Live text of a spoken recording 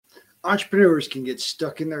Entrepreneurs can get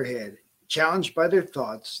stuck in their head, challenged by their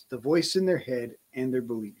thoughts, the voice in their head, and their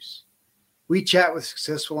beliefs. We chat with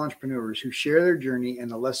successful entrepreneurs who share their journey and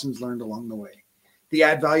the lessons learned along the way. The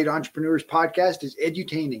Add Value to Entrepreneurs podcast is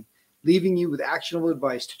edutaining, leaving you with actionable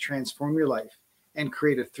advice to transform your life and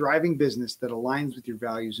create a thriving business that aligns with your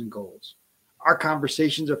values and goals. Our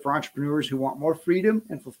conversations are for entrepreneurs who want more freedom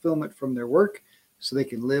and fulfillment from their work so they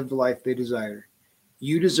can live the life they desire.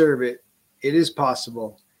 You deserve it. It is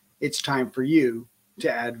possible. It's time for you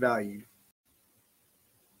to add value.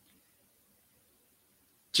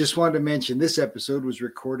 Just wanted to mention this episode was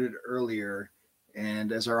recorded earlier,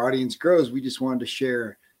 and as our audience grows, we just wanted to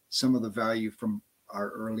share some of the value from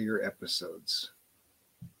our earlier episodes.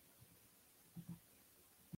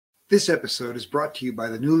 This episode is brought to you by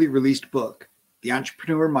the newly released book, The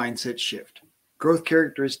Entrepreneur Mindset Shift: Growth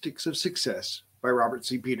Characteristics of Success by Robert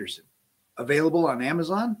C. Peterson. Available on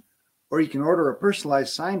Amazon, or you can order a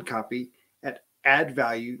personalized signed copy at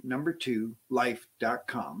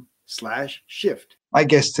addvalue2life.com/shift. My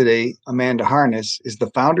guest today, Amanda HarNess, is the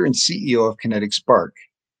founder and CEO of Kinetic Spark.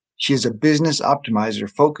 She is a business optimizer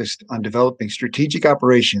focused on developing strategic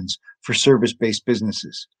operations for service-based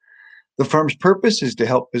businesses. The firm's purpose is to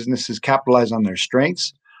help businesses capitalize on their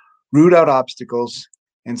strengths, root out obstacles,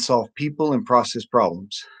 and solve people and process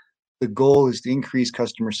problems. The goal is to increase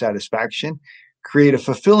customer satisfaction, create a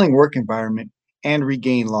fulfilling work environment, and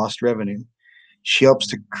regain lost revenue. She helps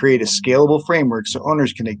to create a scalable framework so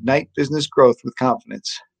owners can ignite business growth with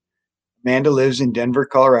confidence. Amanda lives in Denver,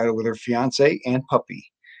 Colorado with her fiance and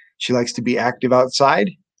puppy. She likes to be active outside,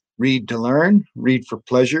 read to learn, read for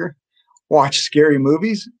pleasure, watch scary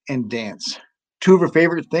movies, and dance. Two of her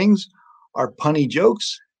favorite things are punny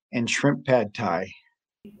jokes and shrimp pad thai.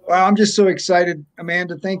 Well, I'm just so excited,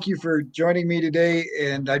 Amanda. Thank you for joining me today,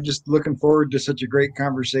 and I'm just looking forward to such a great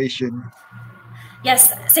conversation.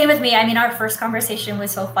 Yes, same with me. I mean, our first conversation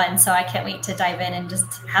was so fun, so I can't wait to dive in and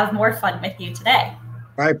just have more fun with you today.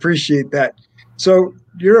 I appreciate that. So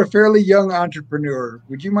you're a fairly young entrepreneur.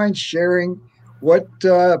 Would you mind sharing what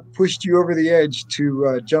pushed you over the edge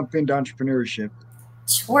to jump into entrepreneurship?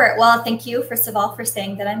 Sure. Well, thank you, first of all, for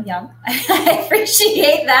saying that I'm young. I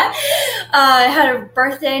appreciate that. I had a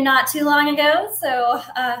birthday not too long ago, so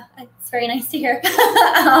it's very nice to hear.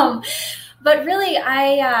 But really,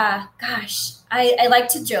 I like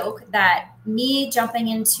to joke that me jumping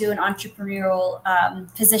into an entrepreneurial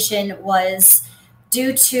position was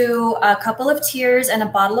due to a couple of tears and a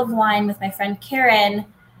bottle of wine with my friend Karen.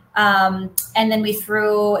 And then we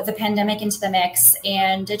threw the pandemic into the mix,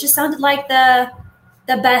 and it just sounded like the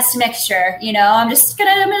best mixture. You know, I'm gonna start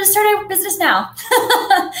a business now.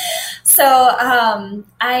 So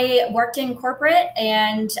I worked in corporate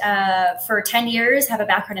and for 10 years, have a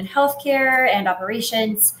background in healthcare and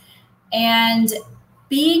operations. And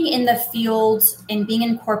being in the field and being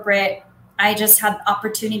in corporate, I just had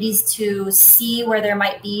opportunities to see where there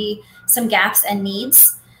might be some gaps and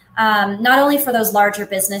needs, not only for those larger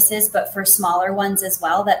businesses, but for smaller ones as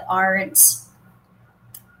well that aren't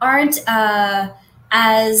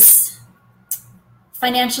as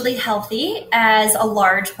financially healthy as a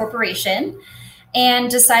large corporation, and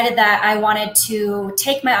decided that I wanted to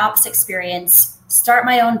take my ops experience, start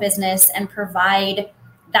my own business, and provide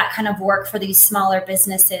that kind of work for these smaller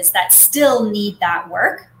businesses that still need that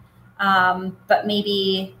work, but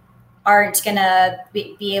maybe aren't going to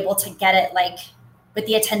be able to get it like with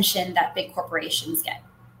the attention that big corporations get.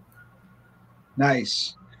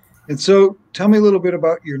 Nice. And so tell me a little bit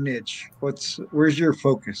about your niche. Where's your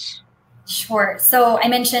focus? Sure. So I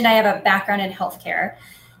mentioned I have a background in healthcare,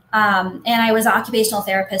 and I was an occupational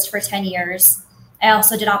therapist for 10 years. I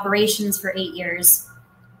also did operations for 8 years,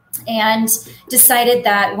 and decided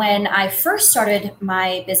that when I first started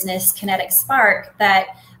my business, Kinetic Spark,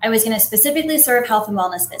 that I was going to specifically serve health and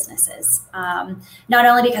wellness businesses, not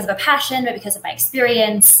only because of a passion, but because of my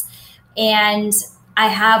experience. And I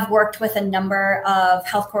have worked with a number of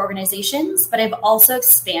healthcare organizations, but I've also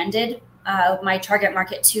expanded my target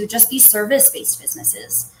market to just be service-based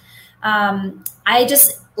businesses. I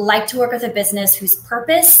just like to work with a business whose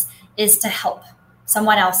purpose is to help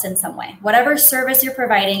someone else in some way. Whatever service you're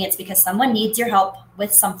providing, it's because someone needs your help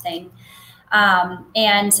with something.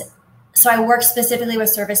 And so I work specifically with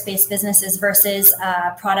service-based businesses versus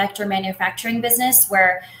a product or manufacturing business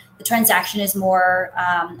where the transaction is more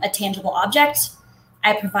a tangible object.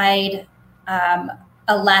 I provide a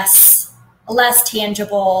less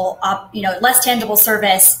tangible, less tangible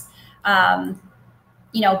service,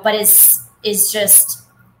 but is just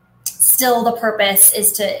still the purpose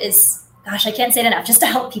is gosh, I can't say it enough, just to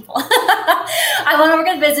help people. I want to work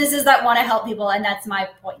with businesses that want to help people. And that's my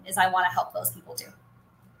point, is I want to help those people too.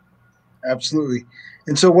 Absolutely.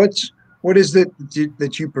 And so what is it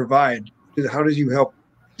that you provide? How do you help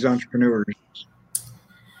these entrepreneurs?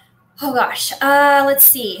 Oh gosh, let's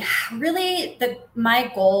see. Really,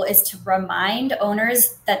 my goal is to remind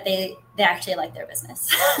owners that they actually like their business.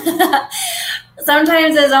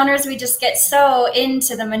 Sometimes as owners, we just get so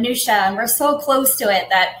into the minutia and we're so close to it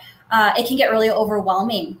that it can get really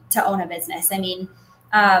overwhelming to own a business. I mean,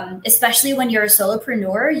 especially when you're a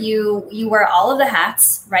solopreneur, you wear all of the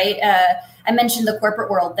hats, right? I mentioned the corporate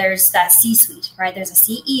world. There's that C-suite, right? There's a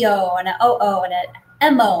CEO and an OO and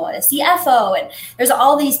an MO, a CFO, and there's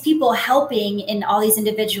all these people helping in all these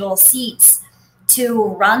individual seats to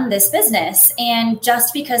run this business. And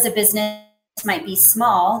just because a business might be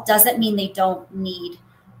small doesn't mean they don't need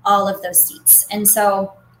all of those seats. And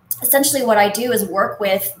so essentially what I do is work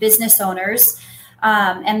with business owners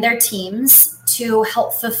and their teams to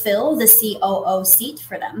help fulfill the COO seat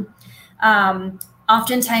for them.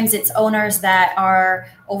 Oftentimes it's owners that are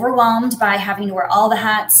overwhelmed by having to wear all the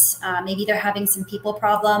hats. Maybe they're having some people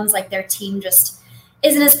problems, like their team just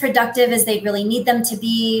isn't as productive as they really need them to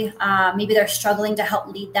be. Maybe they're struggling to help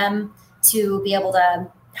lead them to be able to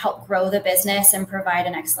help grow the business and provide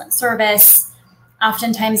an excellent service.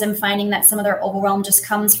 Oftentimes I'm finding that some of their overwhelm just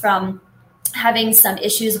comes from having some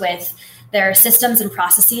issues with their systems and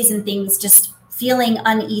processes and things just feeling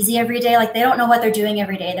uneasy every day. Like they don't know what they're doing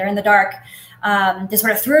every day. They're in the dark. They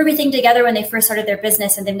sort of threw everything together when they first started their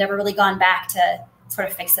business and they've never really gone back to sort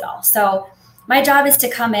of fix it all. So my job is to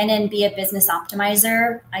come in and be a business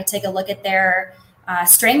optimizer. I take a look at their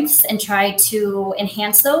strengths and try to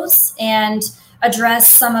enhance those and address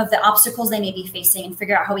some of the obstacles they may be facing and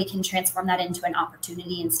figure out how we can transform that into an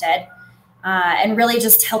opportunity instead. And really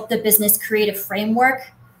just help the business create a framework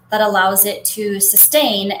that allows it to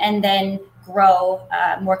sustain and then grow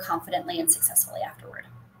more confidently and successfully afterward.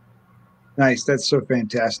 Nice. That's so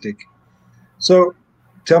fantastic. So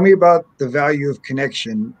tell me about the value of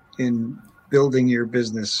connection in building your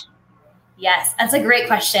business. Yes, that's a great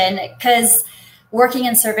question because working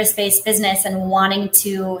in service-based business and wanting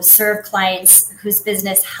to serve clients whose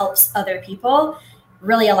business helps other people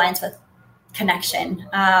really aligns with connection.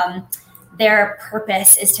 Their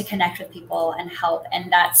purpose is to connect with people and help.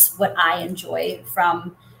 And that's what I enjoy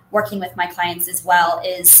from working with my clients as well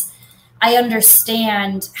is I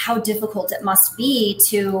understand how difficult it must be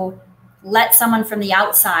to let someone from the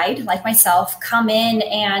outside, like myself, come in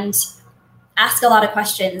and ask a lot of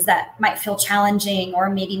questions that might feel challenging or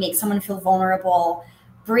maybe make someone feel vulnerable,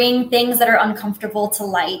 bring things that are uncomfortable to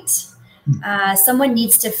light. Someone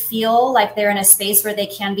needs to feel like they're in a space where they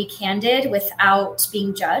can be candid without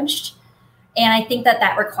being judged. And I think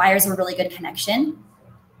that requires a really good connection.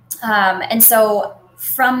 And so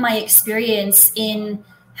from my experience in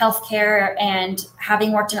healthcare and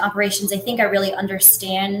having worked in operations, I think I really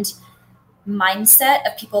understand mindset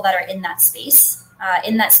of people that are in that space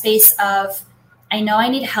of, I know I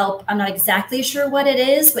need help. I'm not exactly sure what it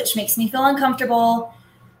is, which makes me feel uncomfortable.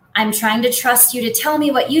 I'm trying to trust you to tell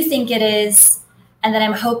me what you think it is. And then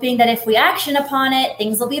I'm hoping that if we action upon it,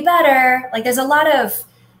 things will be better. Like there's a lot of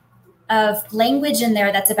language in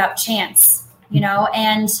there that's about chance,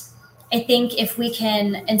 and I think if we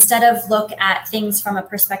can, instead of look at things from a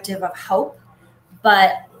perspective of hope,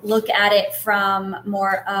 but look at it from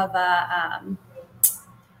more of a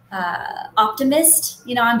optimist,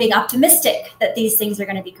 I'm being optimistic that these things are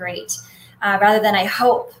going to be great rather than I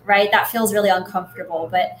hope, right? That feels really uncomfortable.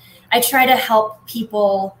 But I try to help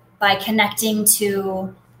people by connecting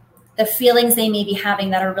to the feelings they may be having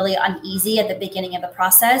that are really uneasy at the beginning of the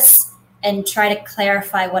process and try to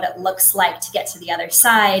clarify what it looks like to get to the other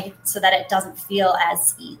side so that it doesn't feel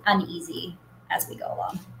as uneasy as we go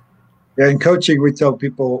along. Yeah, in coaching, we tell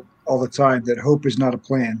people all the time that hope is not a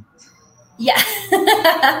plan. Yeah.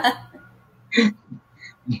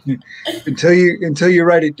 until you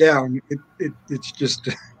write it down, it's just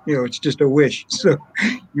it's just a wish. So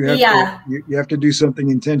you have to do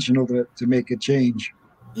something intentional to make a change.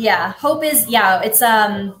 Yeah, hope is it's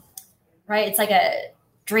right. It's like a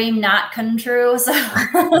dream not come true. So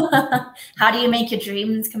how do you make your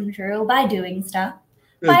dreams come true? By doing stuff,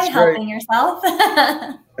 by helping yourself.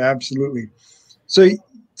 Absolutely. So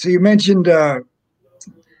you mentioned you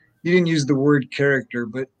didn't use the word character,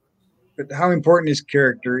 but how important is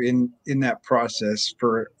character in that process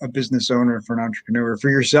for a business owner, for an entrepreneur, for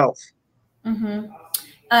yourself? Mm-hmm.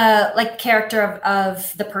 Like character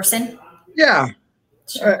of the person. Yeah.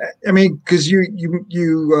 Sure. I mean, because you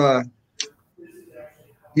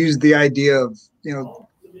use the idea of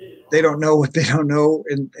they don't know what they don't know,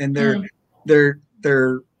 and they're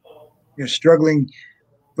struggling,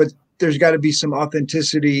 but there's got to be some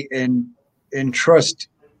authenticity and trust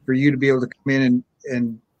for you to be able to come in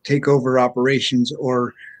and take over operations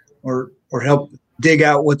or help dig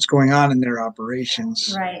out what's going on in their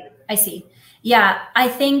operations. Right. I see. Yeah. I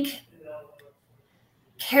think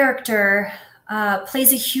character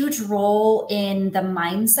plays a huge role in the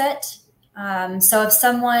mindset. So if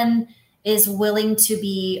someone is willing to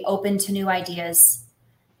be open to new ideas,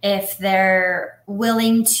 if they're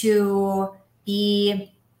willing to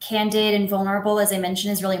be candid and vulnerable, as I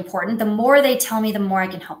mentioned, is really important. The more they tell me, the more I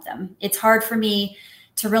can help them. It's hard for me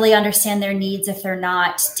to really understand their needs if they're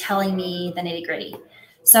not telling me the nitty gritty.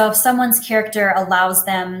 So if someone's character allows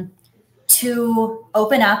them to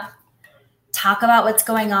open up, talk about what's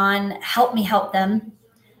going on, help me help them,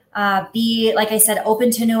 be, like I said,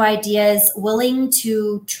 open to new ideas, willing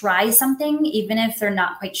to try something, even if they're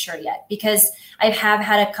not quite sure yet. Because I have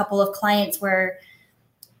had a couple of clients where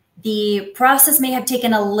the process may have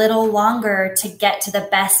taken a little longer to get to the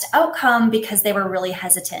best outcome because they were really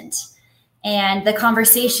hesitant. And the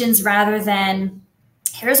conversations, rather than,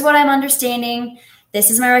 here's what I'm understanding,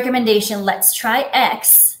 this is my recommendation, let's try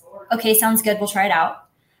X. Okay, sounds good, we'll try it out.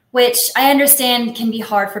 Which I understand can be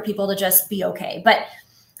hard for people to just be okay. But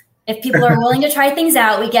if people are willing to try things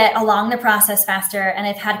out, we get along the process faster. And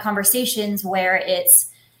I've had conversations where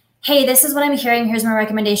it's, hey, this is what I'm hearing, here's my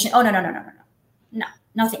recommendation. Oh,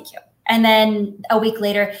 no, thank you. And then a week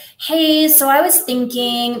later, hey, so I was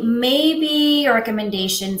thinking maybe your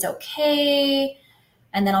recommendation's okay.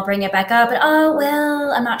 And then I'll bring it back up. And, oh,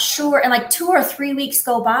 well, I'm not sure. And like 2 or 3 weeks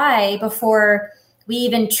go by before we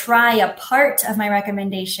even try a part of my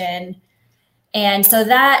recommendation. And so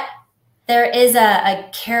that there is a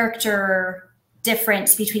character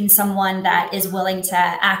difference between someone that is willing to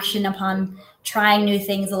action upon trying new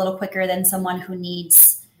things a little quicker than someone who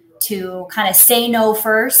needs to kind of say no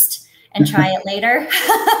first and try it later. And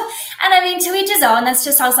I mean, to each his own, that's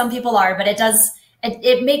just how some people are, but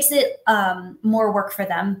it makes it more work for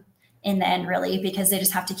them in the end, really, because they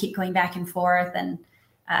just have to keep going back and forth, and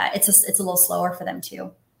it's a little slower for them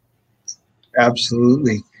too.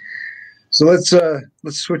 Absolutely. So let's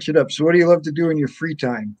switch it up. So what do you love to do in your free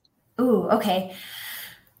time? Ooh, okay.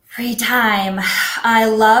 Free time. I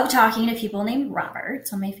love talking to people named Robert.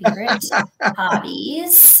 It's one of my favorite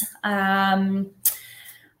hobbies.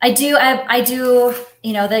 I do,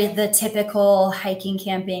 the typical hiking,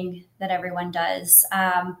 camping that everyone does.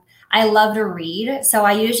 I love to read. So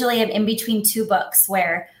I usually am in between 2 books,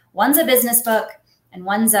 where one's a business book and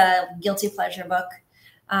one's a guilty pleasure book.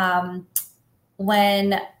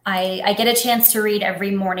 When I get a chance to read every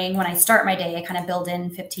morning when I start my day, I kind of build in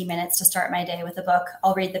 15 minutes to start my day with a book.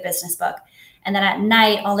 I'll read the business book. And then at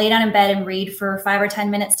night, I'll lay down in bed and read for 5 or 10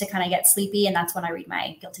 minutes to kind of get sleepy. And that's when I read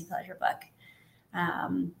my guilty pleasure book.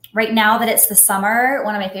 Right now that it's the summer,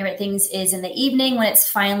 one of my favorite things is in the evening when it's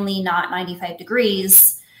finally not 95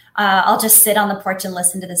 degrees, I'll just sit on the porch and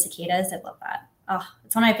listen to the cicadas. I love that. Oh,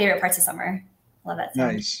 it's one of my favorite parts of summer. Love that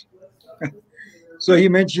sound. Nice. So you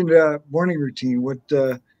mentioned morning routine. What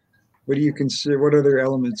do you consider? What other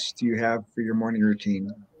elements do you have for your morning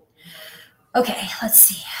routine? Okay, let's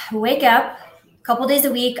see. Wake up. A couple days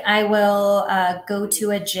a week, I will go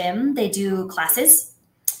to a gym. They do classes.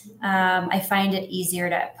 I find it easier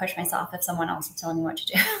to push myself if someone else is telling me what to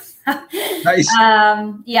do. Nice.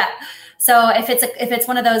 Yeah. So if it's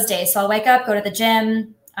one of those days, so I'll wake up, go to the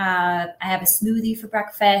gym. I have a smoothie for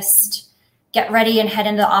breakfast, get ready and head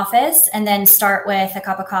into the office, and then start with a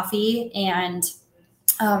cup of coffee and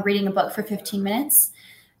reading a book for 15 minutes.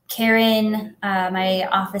 Karen, my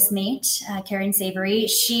office mate, Karen Savory,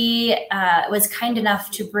 she was kind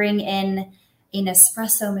enough to bring in an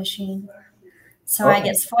espresso machine. So I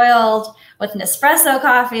get spoiled with Nespresso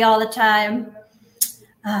coffee all the time.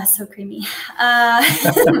 So creamy.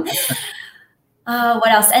 What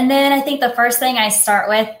else? And then I think the first thing I start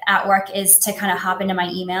with at work is to kind of hop into my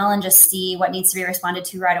email and just see what needs to be responded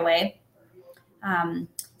to right away.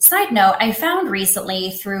 Side note, I found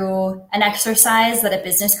recently through an exercise that a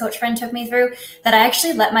business coach friend took me through that I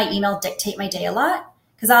actually let my email dictate my day a lot,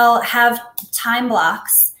 because I'll have time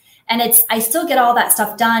blocks. And I still get all that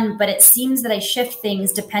stuff done, but it seems that I shift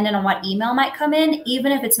things depending on what email might come in,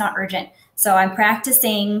 even if it's not urgent. So I'm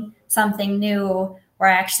practicing something new where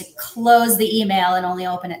I actually close the email and only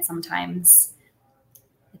open it sometimes.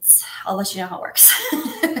 I'll let you know how it works.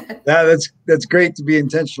 Yeah, that's great to be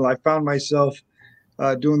intentional. I found myself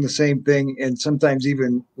doing the same thing, and sometimes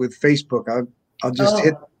even with Facebook, I'll just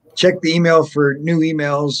check the email for new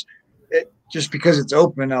emails. Just because it's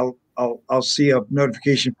open, I'll see a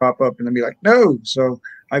notification pop up and I'll be like, no. So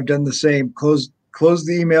I've done the same. Close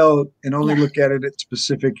the email and only look at it at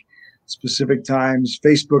specific times.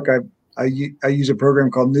 Facebook, I use a program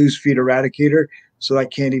called Newsfeed Eradicator. so I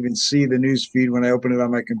can't even see the news feed when I open it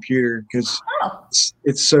on my computer because Oh.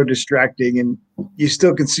 it's so distracting. And you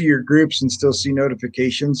still can see your groups and still see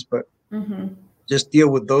notifications, but just deal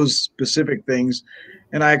with those specific things.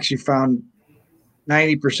 And I actually found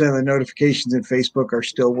 90% of the notifications in Facebook are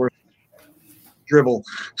still worth dribble.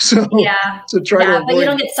 So Yeah. so try to avoid, but you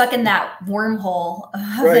don't get stuck in that wormhole of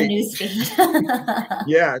right, the newsfeed.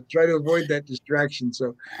 yeah, try to avoid that distraction.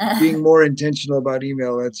 So being more intentional about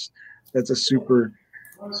email, that's a super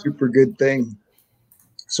good thing.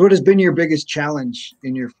 So what has been your biggest challenge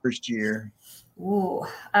in your first year? Ooh,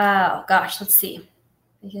 oh gosh, let's see.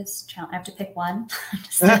 Biggest challenge. I have to pick one.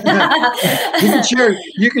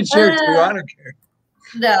 You can share two. I don't care.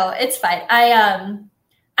 No, it's fine.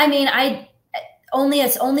 I mean,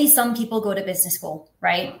 it's only some people go to business school,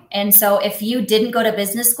 right? And so if you didn't go to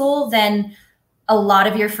business school, then a lot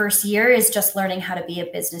of your first year is just learning how to be a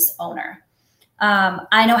business owner.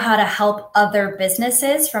 I know how to help other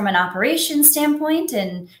businesses from an operations standpoint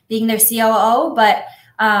and being their COO, but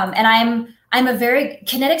and I'm a very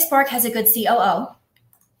Kinetic Spark has a good COO.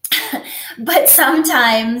 But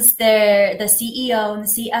sometimes the CEO and the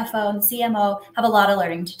CFO and the CMO have a lot of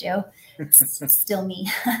learning to do. It's still me.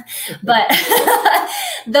 But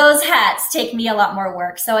those hats take me a lot more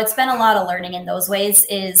work. So it's been a lot of learning in those ways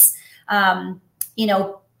is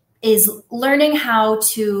learning how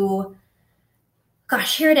to,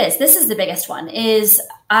 gosh, here it is. This is the biggest one is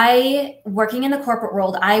working in the corporate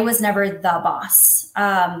world, I was never the boss.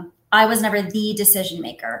 I was never the decision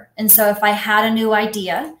maker. And so if I had a new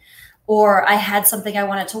idea, or I had something I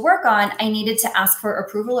wanted to work on, I needed to ask for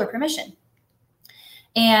approval or permission.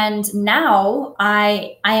 And now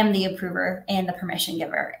I am the approver and the permission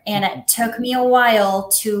giver. And it took me a while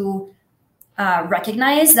to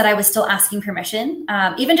recognize that I was still asking permission.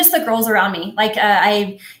 Even just the girls around me, like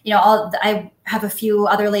I have a few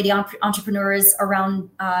other lady entrepreneurs around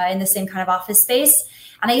in the same kind of office space.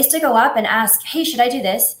 And I used to go up and ask, hey, should I do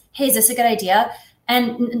this? Hey, is this a good idea?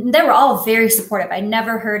 And they were all very supportive. I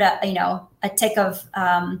never heard a tick of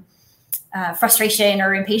frustration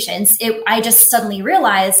or impatience. I just suddenly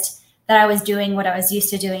realized that I was doing what I was used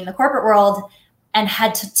to doing in the corporate world and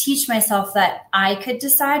had to teach myself that I could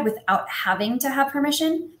decide without having to have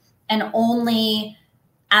permission and only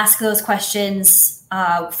ask those questions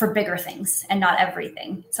for bigger things and not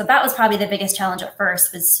everything. So that was probably the biggest challenge at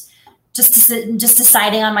first was just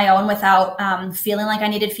deciding on my own without feeling like I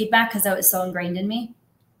needed feedback because that was so ingrained in me.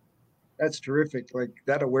 That's terrific. Like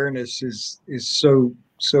that awareness is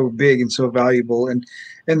so big and so valuable.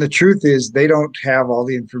 And the truth is they don't have all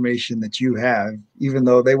the information that you have, even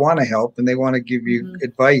though they want to help and they want to give you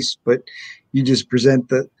advice, but you just present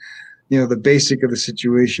the basic of the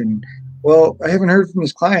situation. Well, I haven't heard from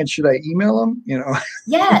this client. Should I email them?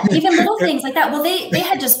 Yeah, even little things like that. Well, they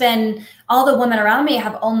had just been, all the women around me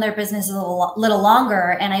have owned their businesses a little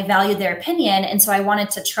longer, and I valued their opinion. And so I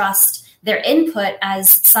wanted to trust their input as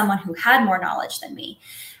someone who had more knowledge than me.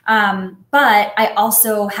 But I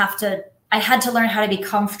also I had to learn how to be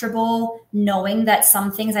comfortable knowing that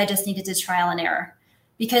some things I just needed to trial and error,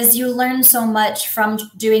 because you learn so much from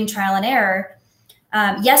doing trial and error.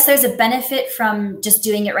 Yes, there's a benefit from just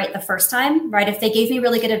doing it right the first time, right? If they gave me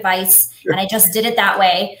really good advice and I just did it that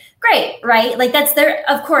way, great, right? Like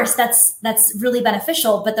of course, that's really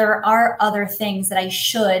beneficial, but there are other things that I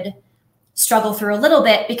should struggle through a little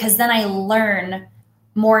bit because then I learn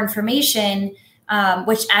more information,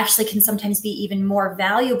 which actually can sometimes be even more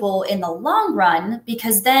valuable in the long run,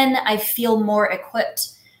 because then I feel more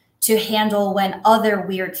equipped to handle when other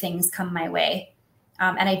weird things come my way.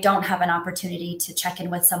 And I don't have an opportunity to check in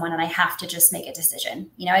with someone and I have to just make a decision.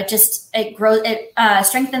 It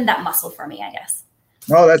strengthened that muscle for me, I guess.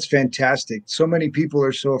 Oh, that's fantastic. So many people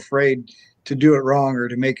are so afraid to do it wrong or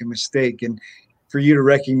to make a mistake. And for you to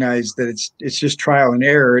recognize that it's just trial and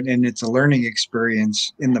error and it's a learning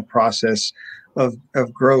experience in the process of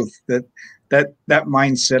growth, that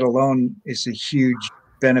mindset alone is a huge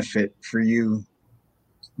benefit for you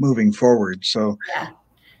moving forward. So yeah.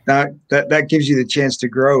 That gives you the chance to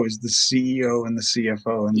grow as the CEO and the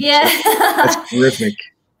CFO. And yeah, so that's terrific.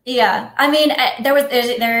 Yeah, I mean,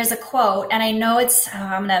 there is a quote, and I know it's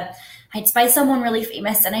by someone really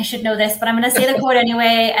famous, and I should know this, but I'm going to say the quote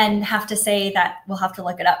anyway, and have to say that we'll have to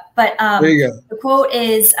look it up. But there you go. The quote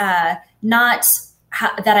is not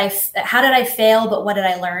how did I fail, but what did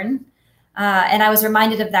I learn? And I was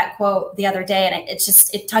reminded of that quote the other day, and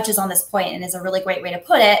it touches on this point and is a really great way to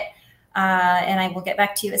put it. And I will get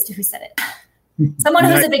back to you as to who said it. Someone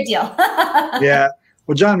who's a big deal. Yeah.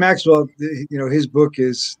 Well, John Maxwell, his book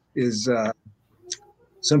is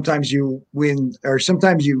sometimes you win, or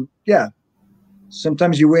sometimes you win,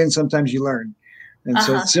 sometimes you learn. And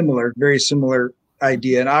so it's similar, very similar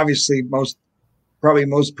idea. And obviously probably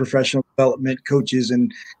most professional development coaches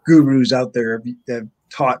and gurus out there have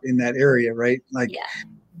taught in that area, right? Like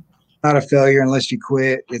not a failure unless you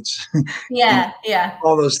quit. It's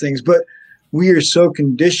all those things. But we are so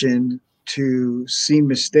conditioned to see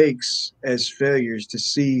mistakes as failures, to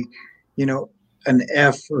see, an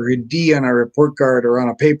F or a D on our report card or on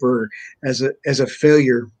a paper as a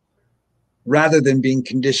failure, rather than being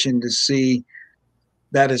conditioned to see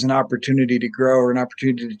that as an opportunity to grow or an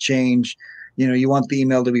opportunity to change. You want the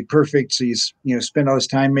email to be perfect, so you spend all this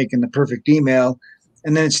time making the perfect email,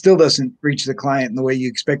 and then it still doesn't reach the client in the way you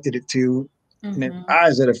expected it to. And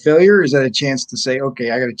is that a failure? Is that a chance to say,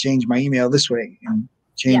 okay, I got to change my email this way and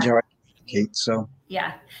change how I communicate? So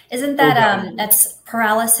isn't that that's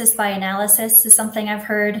paralysis by analysis is something I've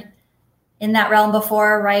heard in that realm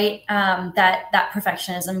before, right? That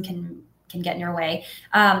perfectionism can get in your way.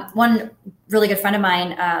 One really good friend of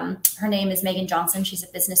mine, her name is Megan Johnson. She's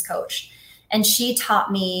a business coach. And she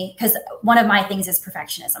taught me, because one of my things is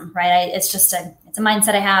perfectionism, right? It's a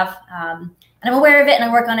mindset I have, and I'm aware of it and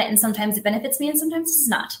I work on it. And sometimes it benefits me and sometimes it's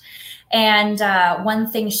not. And one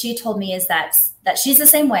thing she told me is that she's the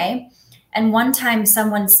same way. And one time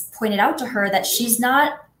someone's pointed out to her that she's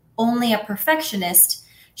not only a perfectionist,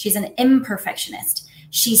 she's an imperfectionist.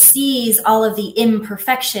 She sees all of the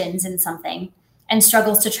imperfections in something and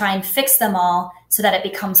struggles to try and fix them all so that it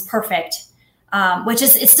becomes perfect.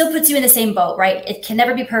 It still puts you in the same boat, right? It can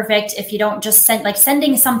never be perfect if you don't just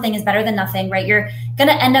sending something is better than nothing, right? You're going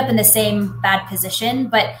to end up in the same bad position.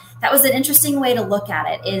 But that was an interesting way to look at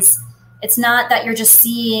it. It's not that you're just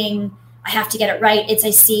seeing, I have to get it right. It's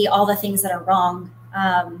I see all the things that are wrong.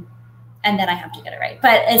 And then I have to get it right.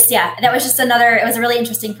 But that was just it was a really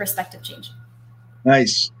interesting perspective change.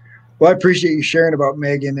 Nice. Well, I appreciate you sharing about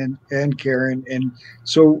Megan and Karen. And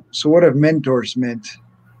so what have mentors meant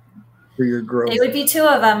for your growth? It would be two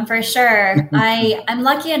of them for sure. I'm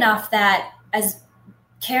lucky enough that as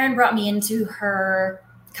Karen brought me into her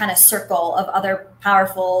kind of circle of other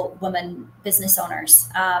powerful women business owners.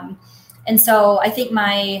 And so I think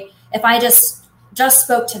if I just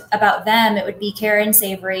spoke about them, it would be Karen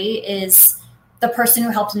Savory is the person who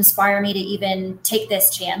helped inspire me to even take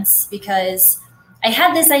this chance, because I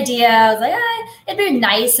had this idea. I was like, it'd be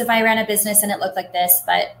nice if I ran a business and it looked like this,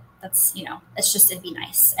 but that's, it'd be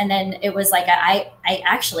nice. And then it was like, I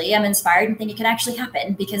actually am inspired and think it can actually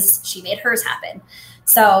happen because she made hers happen.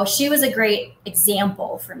 So she was a great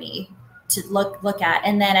example for me to look at.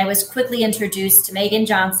 And then I was quickly introduced to Megan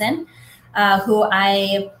Johnson, who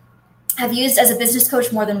I have used as a business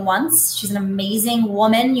coach more than once. She's an amazing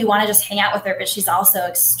woman. You want to just hang out with her, but she's also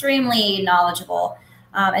extremely knowledgeable.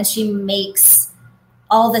 And she makes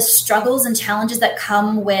all the struggles and challenges that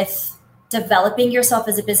come with developing yourself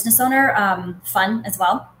as a business owner fun as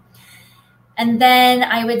well. And then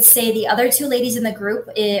I would say the other two ladies in the group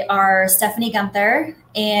are Stephanie Gunther,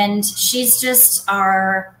 and she's just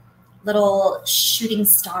our little shooting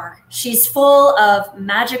star. She's full of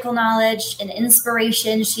magical knowledge and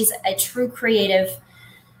inspiration. She's a true creative.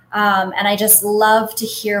 And I just love to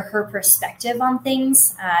hear her perspective on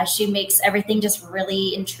things. She makes everything just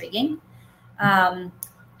really intriguing. And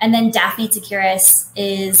then Daphne Takiris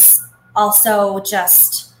is also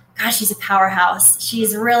just, gosh, she's a powerhouse.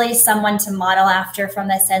 She's really someone to model after from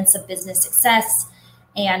the sense of business success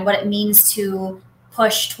and what it means to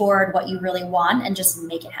push toward what you really want and just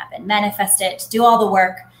make it happen, manifest it, do all the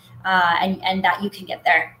work, and that you can get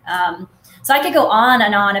there. So I could go on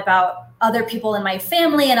and on about other people in my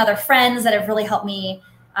family and other friends that have really helped me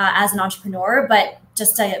as an entrepreneur, but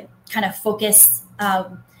just to kind of focus,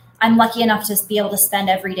 I'm lucky enough to be able to spend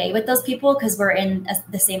every day with those people because we're in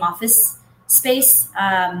the same office space.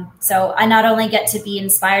 So I not only get to be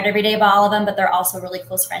inspired every day by all of them, but they're also really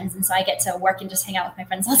close friends. And so I get to work and just hang out with my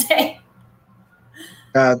friends all day.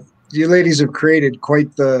 You ladies have created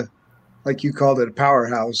quite the, like you called it, a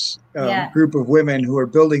powerhouse group of women who are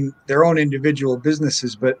building their own individual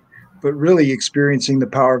businesses, but really experiencing the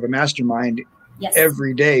power of a mastermind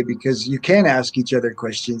every day, because you can ask each other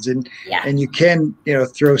questions and you can,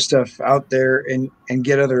 throw stuff out there and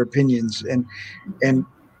get other opinions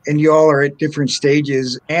and you all are at different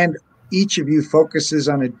stages, and each of you focuses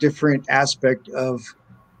on a different aspect of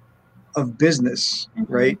business,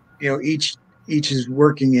 right? Each is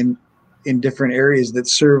working in different areas that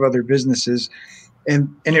serve other businesses, and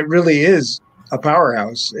it really is a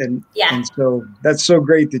powerhouse. And so that's so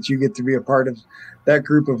great that you get to be a part of that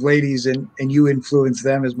group of ladies and you influence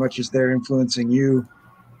them as much as they're influencing you.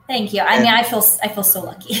 Thank you. I feel so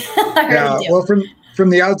lucky. I really do. Well, from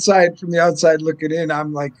the outside looking in,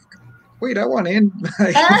 I'm like, wait, I want in.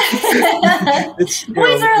 It's,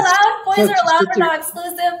 Boys are allowed. Boys are allowed. We're a, not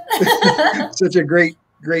exclusive. such a great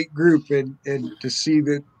group, and to see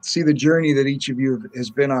the journey that each of you has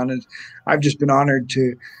been on. And I've just been honored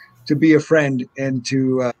to be a friend and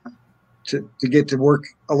to get to work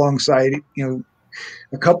alongside,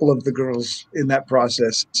 a couple of the girls in that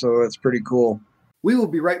process. So that's pretty cool. We will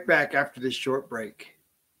be right back after this short break.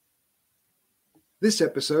 This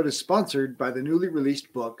episode is sponsored by the newly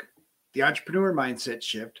released book, The Entrepreneur Mindset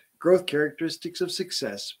Shift, Growth Characteristics of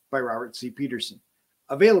Success by Robert C. Peterson.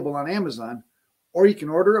 Available on Amazon, or you can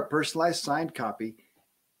order a personalized signed copy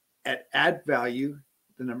at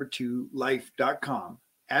addvalue2life.com.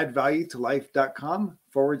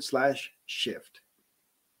 addvaluetolife.com/shift.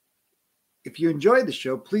 If you enjoyed the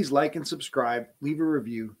show, please like and subscribe, leave a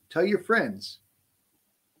review, tell your friends.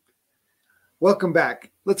 Welcome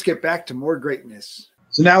back. Let's get back to more greatness.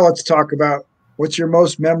 So now let's talk about what's your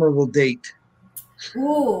most memorable date?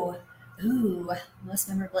 Ooh, most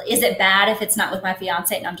memorable. Is it bad if it's not with my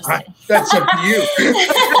fiance? No, I'm just kidding. That's up to you.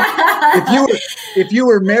 if you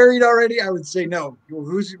were married already, I would say no.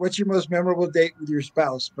 What's your most memorable date with your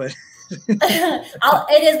spouse? But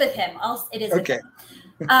it is with him. It is okay.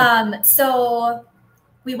 With him. So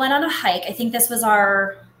we went on a hike. I think this was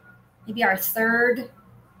maybe our third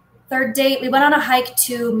date. We went on a hike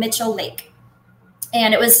to Mitchell Lake,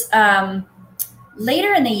 and it was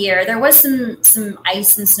later in the year. There was some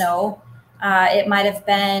ice and snow. It might have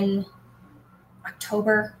been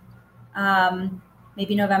October,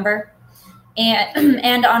 maybe November,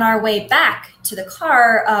 and on our way back to the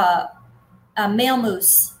car, a male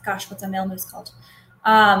moose. Gosh, what's a male moose called?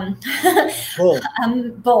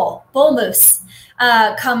 Bull moose.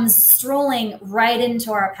 Comes strolling right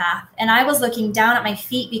into our path. And I was looking down at my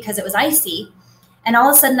feet because it was icy. And all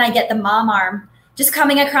of a sudden I get the mom arm just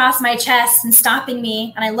coming across my chest and stopping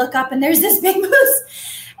me. And I look up and there's this big moose.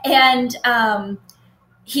 And the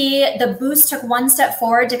moose took one step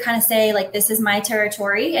forward to kind of say, like, this is my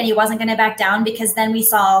territory. And he wasn't going to back down, because then we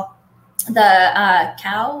saw the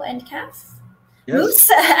cow and calf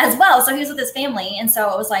moose as well. So he was with his family. And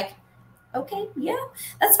so it was like, okay, yeah,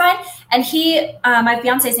 that's fine. And my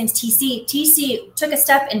fiance's name's TC. TC took a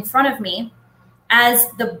step in front of me as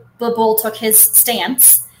the bull took his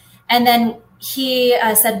stance. And then he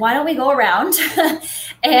said, why don't we go around?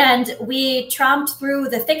 And we tromped through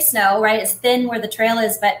the thick snow, right? It's thin where the trail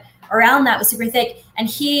is, but around that was super thick. And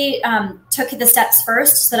he took the steps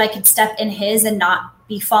first so that I could step in his and not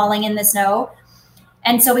be falling in the snow.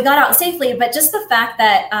 And so we got out safely. But just the fact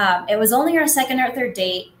that it was only our second or third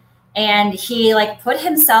date, and he put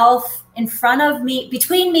himself in front of me,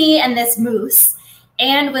 between me and this moose,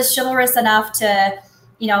 and was chivalrous enough to,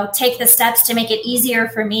 take the steps to make it easier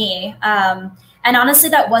for me. And honestly,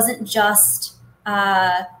 that wasn't just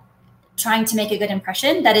trying to make a good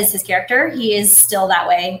impression. That is his character. He is still that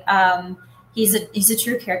way. He's a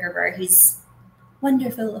true caregiver. He's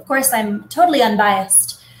wonderful. Of course, I'm totally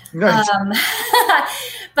unbiased. Nice.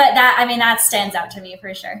 But that stands out to me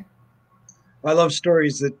for sure. I love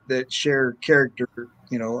stories that share character,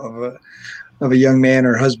 of a young man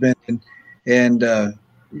or husband. And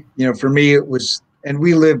for me, it was, and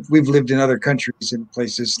we've lived in other countries and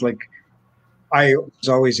places. Like, I was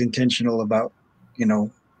always intentional about,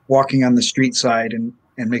 walking on the street side and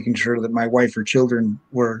making sure that my wife or children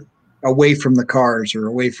were away from the cars or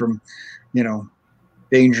away from,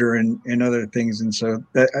 danger and other things. And so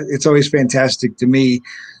it's always fantastic to me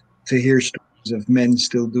to hear stories of men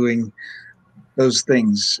still doing those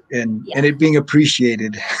things and it being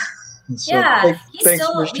appreciated. So we've been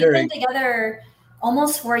together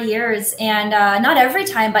almost 4 years, and not every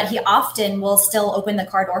time, but he often will still open the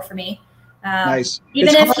car door for me. Nice.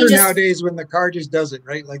 Even it's if harder nowadays when the car just does it,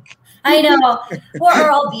 right? Like, I know, or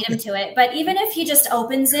I'll beat him to it. But even if he just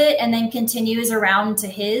opens it and then continues around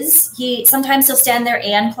to sometimes he'll stand there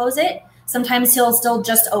and close it. Sometimes he'll still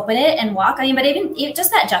just open it and walk. But even just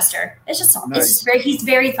that gesture, it's just nice. He's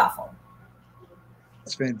very thoughtful.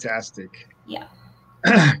 That's fantastic. Yeah.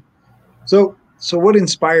 So what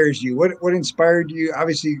inspires you? What inspired you?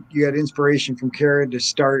 Obviously, you had inspiration from Kara to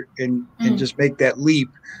start and just make that leap.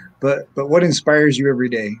 But what inspires you every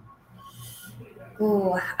day?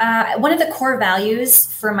 One of the core values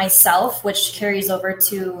for myself, which carries over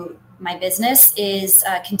to my business, is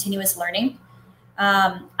continuous learning.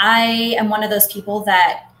 I am one of those people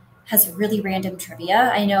that has really random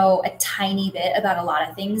trivia. I know a tiny bit about a lot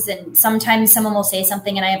of things, and sometimes someone will say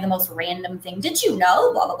something and I have the most random thing. Did you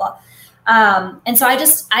know? Blah, blah, blah. And so I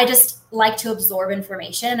just like to absorb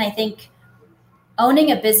information. I think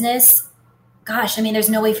owning a business gosh, I mean, there's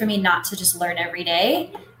no way for me not to just learn every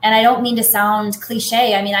day. And I don't mean to sound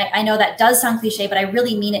cliche. I mean, I know that does sound cliche, but I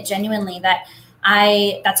really mean it genuinely,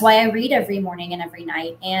 that's why I read every morning and every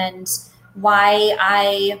night, and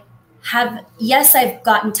why yes, I've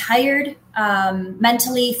gotten tired,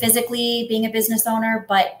 mentally, physically, being a business owner,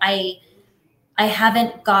 but I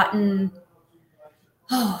haven't gotten,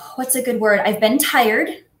 what's a good word? I've been tired,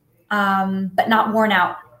 but not worn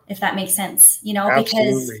out, if that makes sense, Absolutely.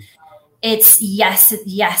 Because it's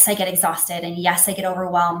yes, I get exhausted, and yes, I get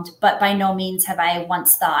overwhelmed, but by no means have I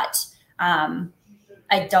once thought,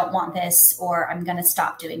 I don't want this, or I'm going to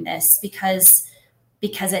stop doing this, because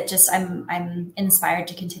it just, I'm inspired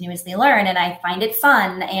to continuously learn, and I find it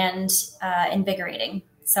fun and invigorating.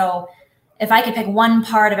 So if I could pick one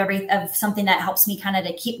part of something that helps me kind of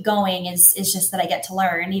to keep going, is just that I get to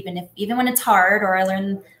learn, even when it's hard, or I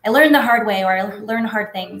learn the hard way, or I learn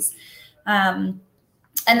hard things.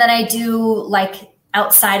 And then I do, like,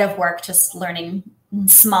 outside of work, just learning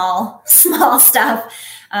small stuff,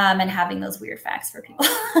 and having those weird facts for people.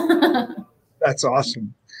 That's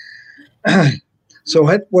awesome. So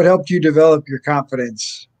what helped you develop your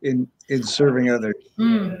confidence in serving others?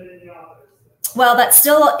 Well, that's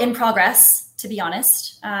still in progress, to be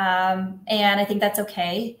honest. And I think that's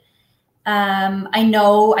okay. I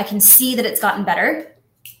know I can see that it's gotten better.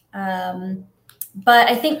 But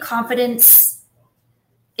I think confidence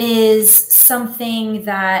is something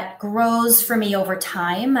that grows for me over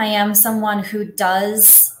time. I am someone who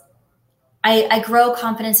I grow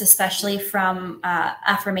confidence, especially from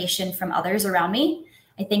affirmation from others around me.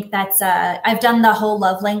 I think that's, I've done the whole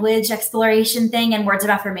love language exploration thing, and words of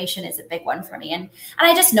affirmation is a big one for me. And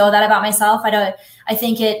I just know that about myself. I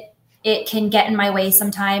think it can get in my way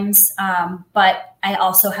sometimes. But I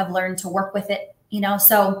also have learned to work with it,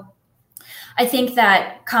 so I think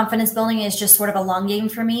that confidence building is just sort of a long game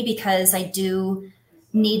for me, because I do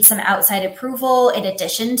need some outside approval in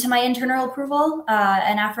addition to my internal approval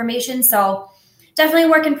and affirmation. So definitely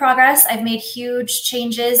work in progress. I've made huge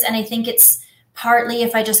changes, and I think it's partly,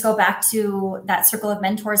 if I just go back to that circle of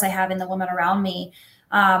mentors I have in the women around me,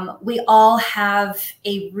 we all have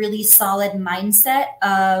a really solid mindset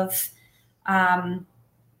of that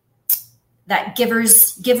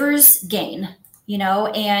givers gain,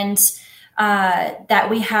 and that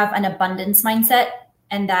we have an abundance mindset,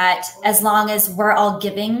 and that as long as we're all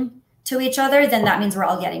giving to each other, then that means we're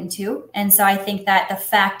all getting too. And so I think that the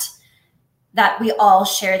fact that we all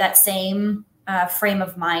share that same frame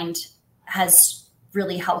of mind has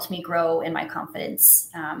really helped me grow in my confidence,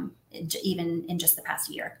 even in just the past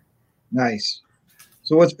year. Nice.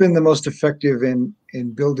 So what's been the most effective in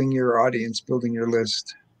building your audience, building your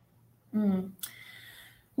list?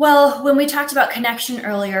 Well, when we talked about connection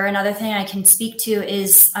earlier, another thing I can speak to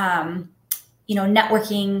is,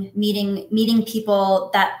 networking, meeting people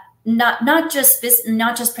that not just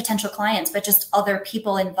potential clients, but just other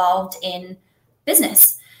people involved in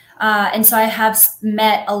business. And so I have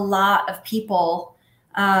met a lot of people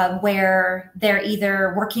where they're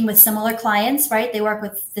either working with similar clients, right? They work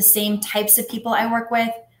with the same types of people I work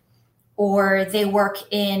with, or they work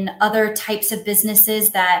in other types of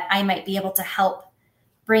businesses that I might be able to help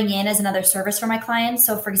bring in as another service for my clients.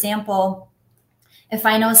 So for example, if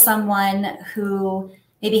I know someone who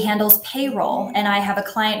maybe handles payroll, and I have a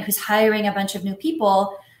client who's hiring a bunch of new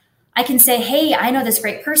people, I can say, hey, I know this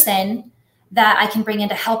great person that I can bring in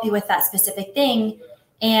to help you with that specific thing.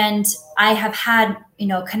 And I have had,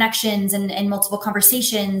 connections and multiple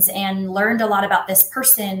conversations, and learned a lot about this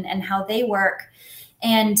person and how they work.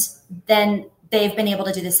 And then they've been able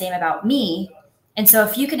to do the same about me. And so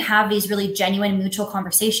if you can have these really genuine mutual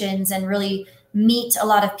conversations and really meet a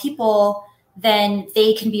lot of people, then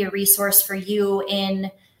they can be a resource for you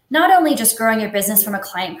in not only just growing your business from a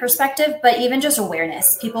client perspective, but even just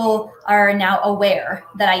awareness. People are now aware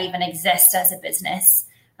that I even exist as a business.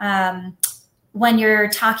 When you're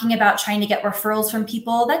talking about trying to get referrals from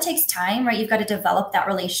people, that takes time, right? You've got to develop that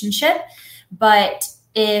relationship. But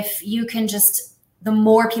if you can the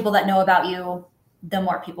more people that know about you, the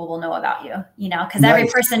more people will know about you, because every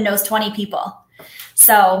person knows 20 people.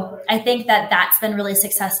 So I think that that's been really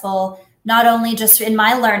successful, not only just in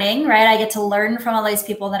my learning, right? I get to learn from all these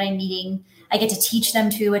people that I'm meeting. I get to teach them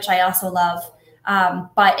too, which I also love.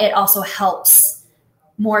 But it also helps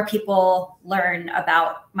more people learn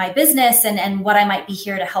about my business and what I might be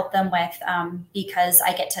here to help them with, because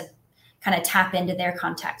I get to kind of tap into their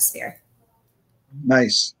contact sphere.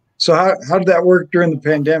 Nice. So how did that work during the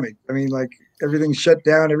pandemic? I mean, like, everything's shut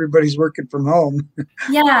down. Everybody's working from home.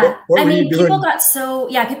 Yeah. What were you doing? People got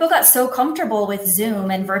so comfortable with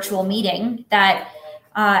Zoom and virtual meeting that,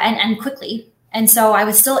 and quickly, And so I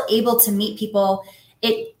was still able to meet people.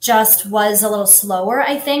 It just was a little slower,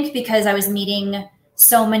 I think, because I was meeting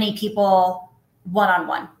so many people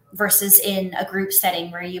one-on-one versus in a group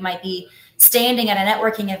setting where you might be standing at a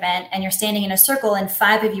networking event and you're standing in a circle and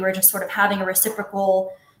 5 of you are just sort of having a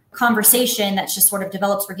reciprocal conversation that just sort of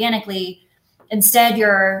develops organically. Instead,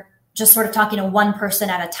 you're just sort of talking to one person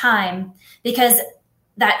at a time, because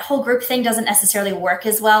that whole group thing doesn't necessarily work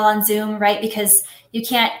as well on Zoom, right? Because you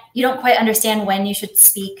don't quite understand when you should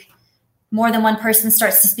speak. More than one person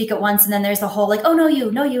starts to speak at once, and then there's the whole like, oh, no,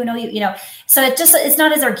 you, no, you, no, you know. So it's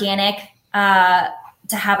not as organic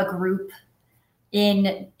to have a group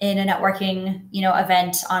in a networking,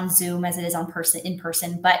 event on Zoom as it is in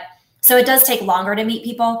person. But so it does take longer to meet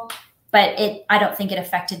people, but I don't think it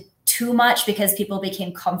affected too much because people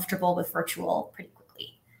became comfortable with virtual pretty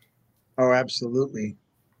quickly. Oh, absolutely.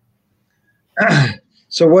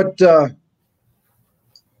 So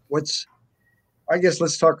I guess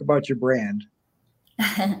let's talk about your brand.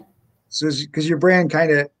 So, because your brand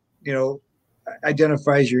kind of,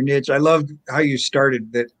 identifies your niche. I love how you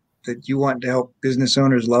started that you want to help business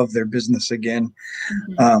owners love their business again.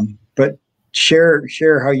 Mm-hmm. But share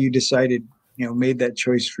how you decided, made that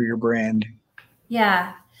choice for your brand.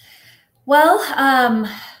 Yeah. Well,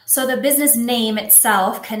 so the business name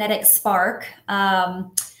itself, Kinetic Spark,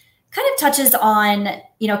 kind of touches on,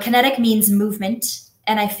 kinetic means movement.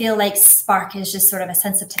 And I feel like spark is just sort of a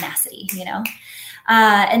sense of tenacity,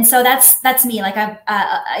 and so that's me. Like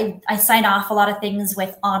I sign off a lot of things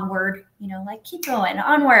with onward, like keep going,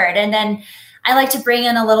 onward. And then I like to bring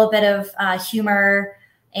in a little bit of humor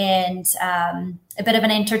and a bit of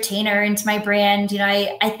an entertainer into my brand.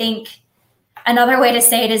 I think another way to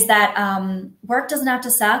say it is that work doesn't have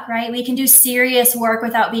to suck, right? We can do serious work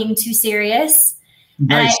without being too serious.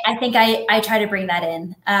 Nice. And I think I try to bring that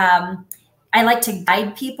in. I like to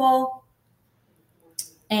guide people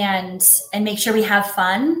and make sure we have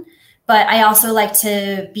fun, but I also like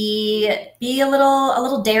to be a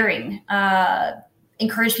little daring,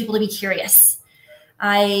 encourage people to be curious.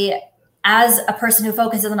 As a person who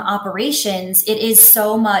focuses on operations, it is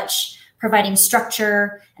so much providing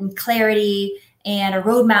structure and clarity and a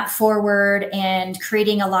roadmap forward and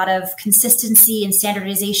creating a lot of consistency and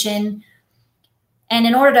standardization. And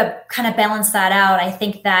in order to kind of balance that out, I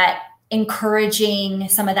think that encouraging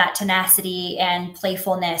some of that tenacity and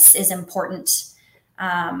playfulness is important.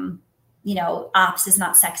 Ops is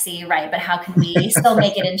not sexy, right? But how can we still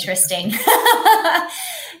make it interesting?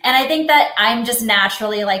 And I think that I'm just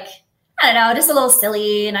naturally like, I don't know, just a little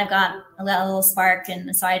silly, and I've got a little spark.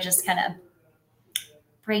 And so I just kind of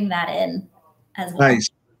bring that in as well. Nice.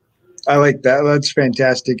 I like that. That's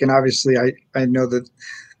fantastic. And obviously I know that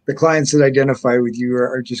the clients that identify with you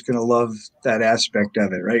are just going to love that aspect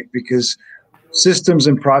of it, right? Because systems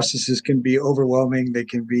and processes can be overwhelming. They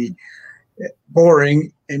can be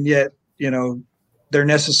boring, and yet, they're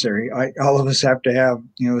necessary. All of us have to have,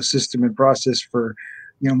 a system and process for,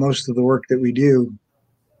 most of the work that we do.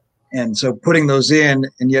 And so putting those in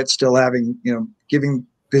and yet still having, giving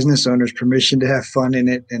business owners permission to have fun in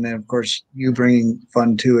it. And then of course you bringing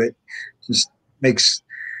fun to it just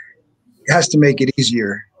has to make it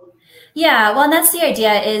easier. Yeah, well, and that's the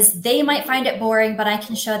idea is they might find it boring, but I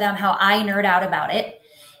can show them how I nerd out about it.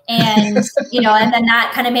 And, and then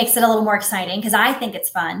that kind of makes it a little more exciting because I think it's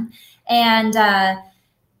fun. And, not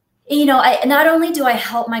only do I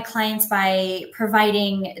help my clients by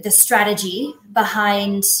providing the strategy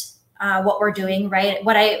behind what we're doing, right?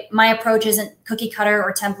 My approach isn't cookie cutter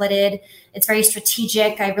or templated. It's very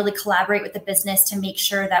strategic. I really collaborate with the business to make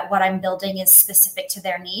sure that what I'm building is specific to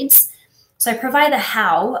their needs. So I provide the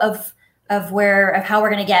how of how we're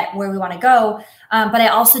going to get where we want to go. But I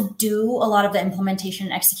also do a lot of the implementation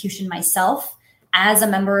and execution myself as a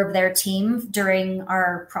member of their team during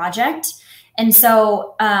our project. And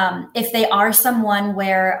so if they are someone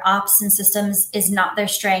where ops and systems is not their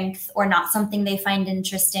strength or not something they find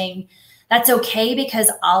interesting, that's okay because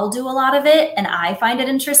I'll do a lot of it and I find it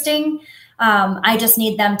interesting. I just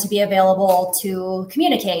need them to be available to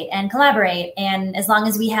communicate and collaborate. And as long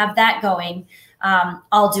as we have that going,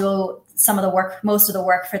 I'll do most of the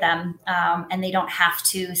work for them. And they don't have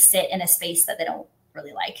to sit in a space that they don't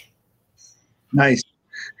really like. Nice.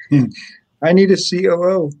 I need a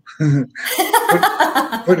COO.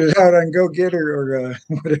 put it out on GoGetter or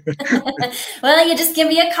whatever. Well, you just give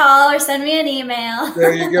me a call or send me an email.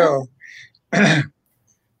 There you go.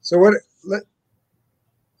 So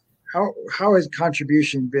how has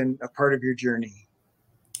contribution been a part of your journey?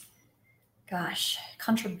 Gosh,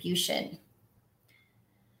 contribution.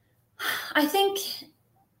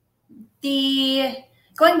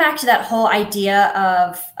 going back to that whole idea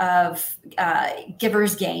of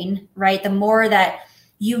giver's gain, right? The more that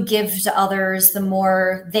you give to others, the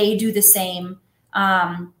more they do the same,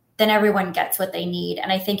 then everyone gets what they need.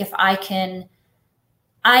 And I think if I can,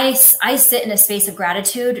 I sit in a space of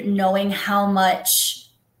gratitude, knowing how much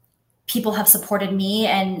people have supported me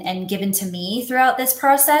and given to me throughout this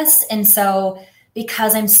process. And so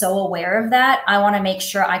because I'm so aware of that, I want to make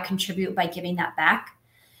sure I contribute by giving that back.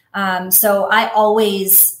 So I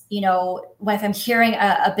always, if I'm hearing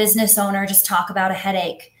a business owner just talk about a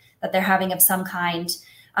headache that they're having of some kind,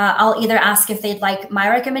 I'll either ask if they'd like my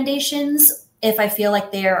recommendations, if I feel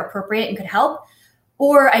like they're appropriate and could help,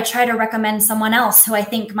 or I try to recommend someone else who I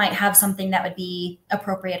think might have something that would be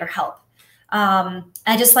appropriate or help.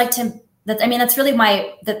 I just like that's really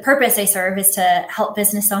the purpose I serve, is to help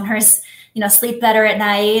business owners, sleep better at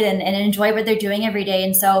night and enjoy what they're doing every day.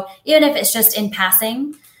 And so even if it's just in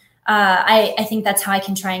passing, I think that's how I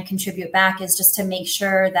can try and contribute back, is just to make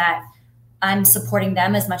sure that I'm supporting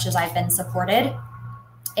them as much as I've been supported.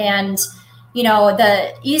 And,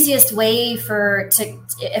 the easiest way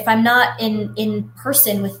if I'm not in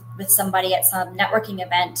person with somebody at some networking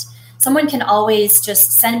event, someone can always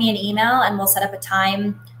just send me an email and we'll set up a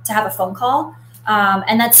time to have a phone call.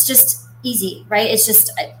 And that's just easy, right? It's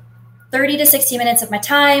just 30 to 60 minutes of my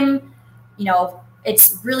time.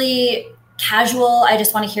 It's really casual. I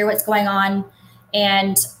just want to hear what's going on.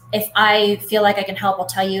 And if I feel like I can help, I'll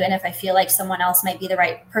tell you. And if I feel like someone else might be the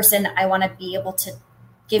right person, I want to be able to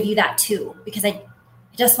give you that too, because I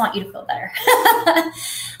just want you to feel better.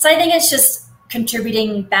 So I think it's just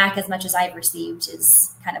contributing back as much as I've received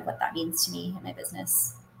is kind of what that means to me in my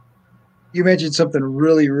business. You mentioned something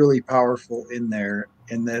really, really powerful in there,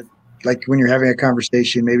 in that, like when you're having a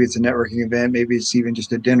conversation, maybe it's a networking event, maybe it's even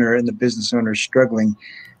just a dinner and the business owner is struggling,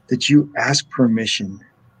 that you ask permission,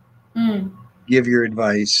 give your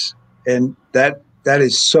advice. And that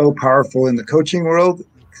is so powerful in the coaching world.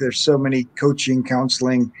 There's so many coaching,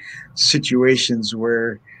 counseling situations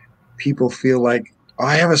where people feel like, oh,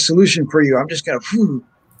 I have a solution for you. I'm just going to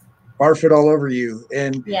barf it all over you.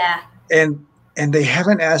 And they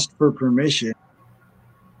haven't asked for permission.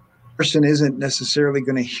 The person isn't necessarily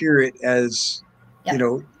going to hear it as,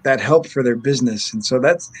 that help for their business. And so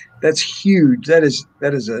that's huge. That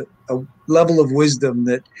is a level of wisdom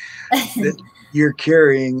that you're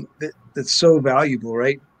carrying that's so valuable,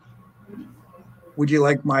 right? Would you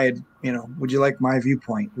like my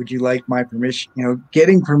viewpoint? Would you like my permission?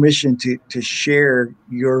 Getting permission to share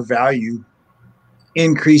your value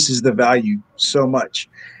increases the value so much.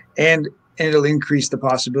 And it'll increase the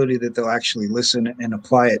possibility that they'll actually listen and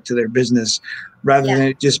apply it to their business, rather than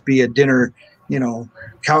it just be a dinner,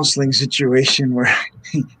 counseling situation where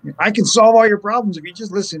I can solve all your problems if you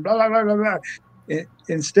just listen, blah, blah, blah, blah, blah.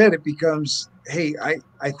 Instead, it becomes, hey,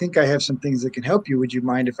 I think I have some things that can help you. Would you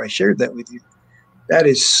mind if I shared that with you? That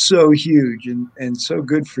is so huge and so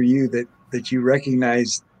good for you that you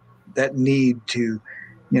recognize that need to,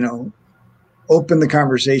 open the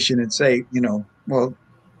conversation and say, well,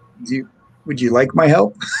 would you like my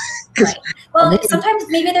help? Right. Well, sometimes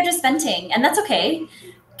maybe they're just venting, and that's okay.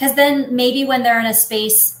 Because then maybe when they're in a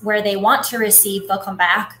space where they want to receive, they'll come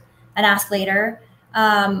back and ask later.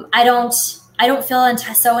 I don't feel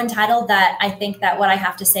so entitled that I think that what I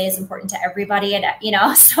have to say is important to everybody. And,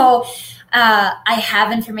 so I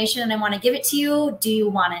have information and I want to give it to you. Do you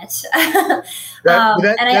want it? And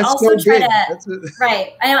I also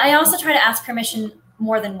I also try to ask permission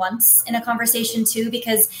more than once in a conversation too,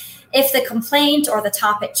 because if the complaint or the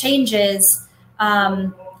topic changes,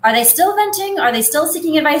 are they still venting? Are they still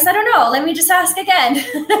seeking advice? I don't know. Let me just ask again.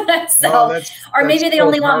 Or maybe they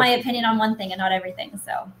only want my opinion on one thing and not everything.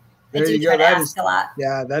 So I do try to ask a lot.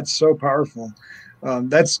 Yeah, that's so powerful.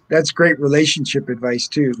 That's great relationship advice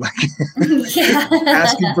too. Like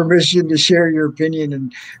asking permission to share your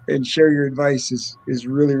opinion and share your advice is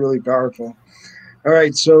really, really powerful. All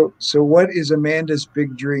right. So what is Amanda's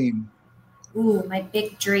big dream? Ooh, my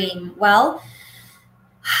big dream. Well,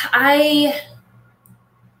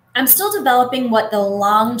 I'm still developing what the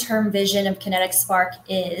long-term vision of Kinetic Spark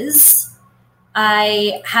is.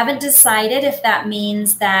 I haven't decided if that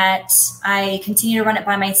means that I continue to run it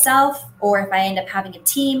by myself or if I end up having a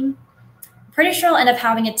team. I'm pretty sure I'll end up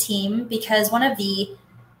having a team, because one of the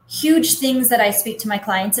huge things that I speak to my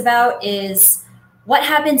clients about is what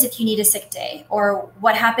happens if you need a sick day, or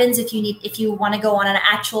what happens if you want to go on an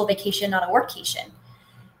actual vacation, not a workcation.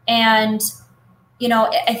 And,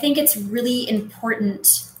 I think it's really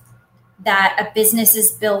important that a business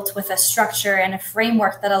is built with a structure and a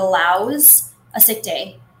framework that allows a sick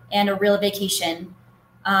day and a real vacation.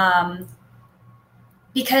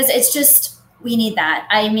 Because it's just, we need that.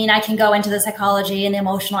 I mean, I can go into the psychology and the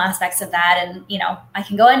emotional aspects of that, and I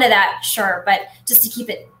can go into that, sure, but just to keep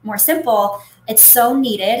it more simple, it's so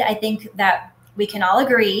needed. I think that we can all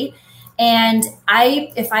agree. And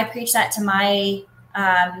if I preach that to my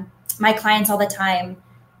my clients all the time,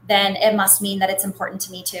 then it must mean that it's important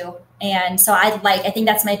to me too. And so I think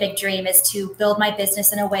that's my big dream, is to build my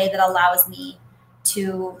business in a way that allows me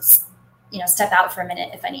to, step out for a minute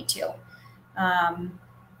if I need to. On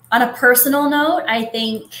a personal note, I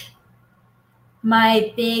think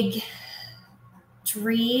my big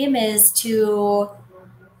dream is to,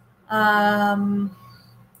 I'd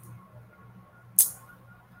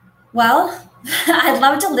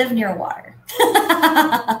love to live near water.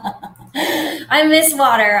 I miss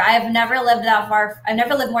water. I've never lived that far. I've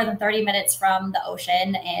never lived more than 30 minutes from the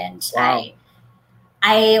ocean. And wow.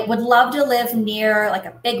 I would love to live near like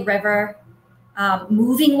a big river.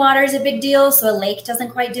 Moving water is a big deal. So a lake doesn't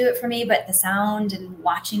quite do it for me, but the sound and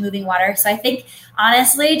watching moving water. So I think,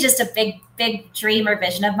 honestly, just a big, big dream or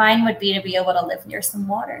vision of mine would be to be able to live near some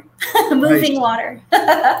water, moving water.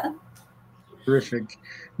 Terrific.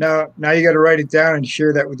 Now you got to write it down and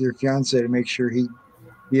share that with your fiance to make sure he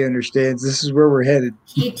understands this is where we're headed.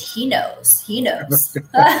 He knows. He knows.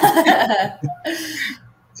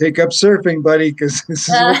 Take up surfing, buddy, because this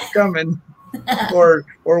is what's coming. or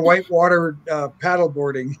whitewater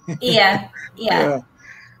paddleboarding. Yeah.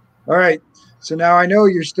 All right. So now I know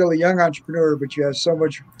you're still a young entrepreneur, but you have so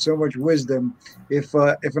much wisdom. If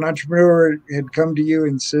an entrepreneur had come to you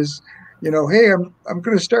and says, hey, I'm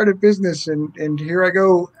going to start a business, and here I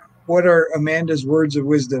go. What are Amanda's words of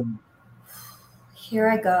wisdom? Here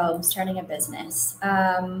I go. I'm starting a business.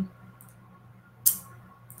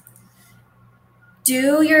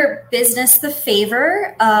 Do your business the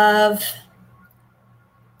favor of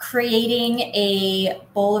creating a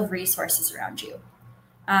bowl of resources around you.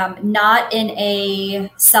 Not in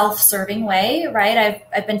a self-serving way, right?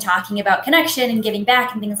 I've been talking about connection and giving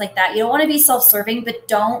back and things like that. You don't want to be self-serving, but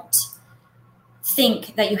don't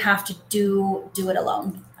think that you have to do it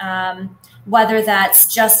alone. Whether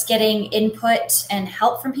that's just getting input and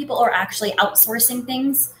help from people or actually outsourcing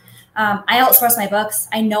things. I outsource my books.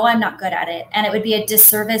 I know I'm not good at it, and it would be a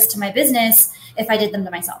disservice to my business if I did them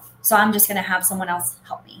to myself. So I'm just going to have someone else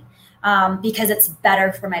help me because it's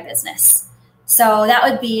better for my business. So that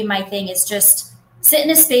would be my thing, is just sit in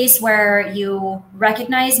a space where you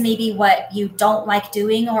recognize maybe what you don't like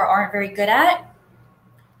doing or aren't very good at.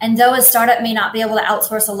 And though a startup may not be able to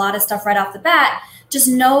outsource a lot of stuff right off the bat, just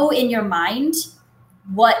know in your mind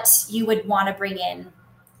what you would want to bring in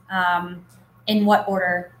what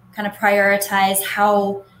order, kind of prioritize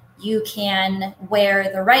how you can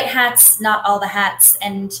wear the right hats, not all the hats,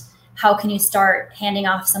 and how can you start handing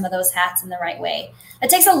off some of those hats in the right way. It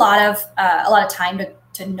takes a lot of time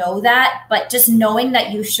to know that, but just knowing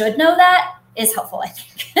that you should know that is helpful, I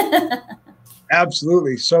think.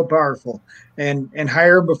 Absolutely. So powerful. And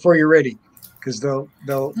hire them before you're ready, because they'll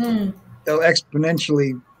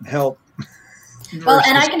exponentially help. Well,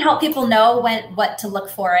 and I can help people know what to look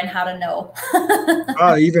for and how to know.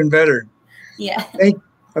 Oh, even better. Yeah.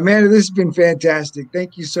 Amanda, this has been fantastic.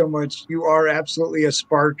 Thank you so much. You are absolutely a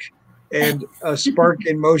spark, and a spark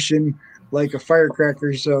in motion like a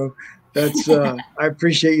firecracker. So that's I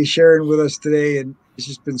appreciate you sharing with us today, and it's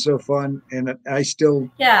just been so fun. And I still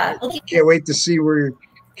can't wait to see where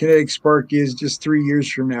Kinetic Spark is just 3 years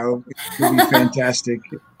from now. It'll be fantastic.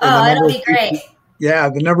 It'll be great. Yeah,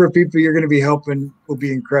 the number of people you're going to be helping will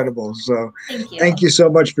be incredible. So thank you so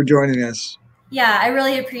much for joining us. Yeah, I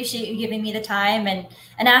really appreciate you giving me the time and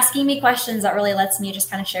asking me questions. That really lets me just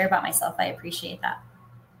kind of share about myself. I appreciate that.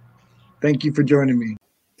 Thank you for joining me.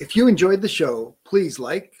 If you enjoyed the show, please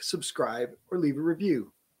like, subscribe, or leave a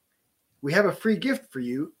review. We have a free gift for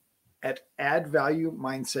you at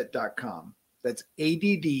addvaluemindset.com. That's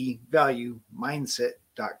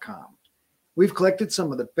addvaluemindset.com. We've collected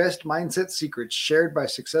some of the best mindset secrets shared by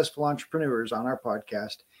successful entrepreneurs on our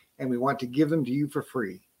podcast, and we want to give them to you for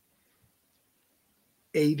free.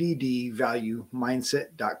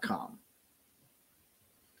 addvaluemindset.com.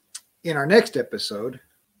 In our next episode,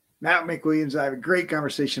 Matt McWilliams and I have a great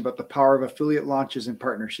conversation about the power of affiliate launches and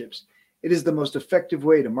partnerships. It is the most effective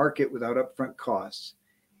way to market without upfront costs.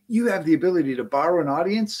 You have the ability to borrow an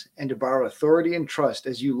audience and to borrow authority and trust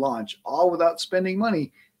as you launch, all without spending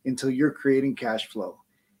money until you're creating cash flow.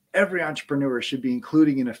 Every entrepreneur should be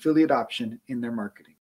including an affiliate option in their marketing.